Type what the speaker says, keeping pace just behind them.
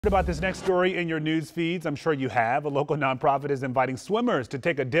About this next story in your news feeds, I'm sure you have. A local nonprofit is inviting swimmers to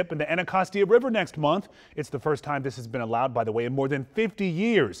take a dip in the Anacostia River next month. It's the first time this has been allowed, by the way, in more than 50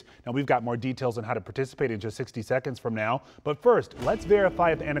 years. Now, we've got more details on how to participate in just 60 seconds from now. But first, let's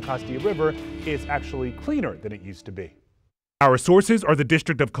verify if the Anacostia River is actually cleaner than it used to be. Our sources are the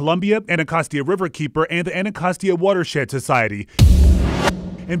District of Columbia, Anacostia River Keeper, and the Anacostia Watershed Society.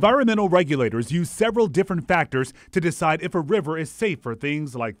 Environmental regulators use several different factors to decide if a river is safe for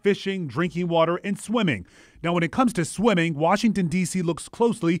things like fishing, drinking water, and swimming. Now, when it comes to swimming, Washington, D.C. looks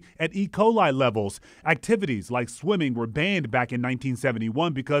closely at E. coli levels. Activities like swimming were banned back in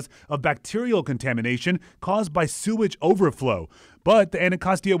 1971 because of bacterial contamination caused by sewage overflow. But the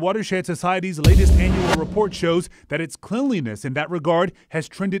Anacostia Watershed Society's latest annual report shows that its cleanliness in that regard has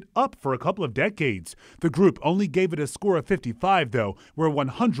trended up for a couple of decades. The group only gave it a score of 55, though, where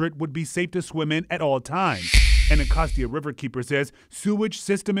 100 would be safe to swim in at all times. Anacostia Riverkeeper says sewage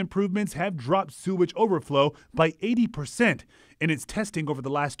system improvements have dropped sewage overflow by 80%. In its testing over the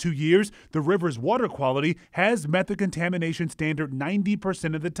last 2 years, the river's water quality has met the contamination standard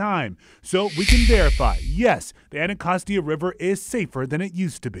 90% of the time. So we can verify, yes, the Anacostia River is safer than it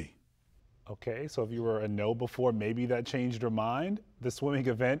used to be. Okay, so if you were a no before, maybe that changed your mind. The swimming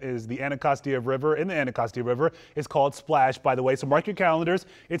event is the Anacostia River in the Anacostia River. It's called Splash, by the way, so mark your calendars.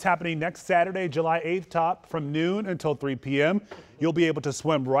 It's happening next Saturday, July 8th, top from noon until 3 p.m. You'll be able to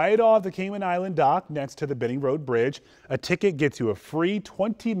swim right off the Cayman Island dock next to the Benning Road Bridge. A ticket gets you a free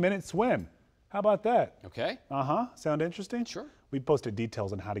 20-minute swim. How about that? Okay. Sound interesting? Sure. We posted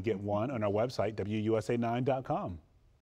details on how to get one on our website, WUSA9.com.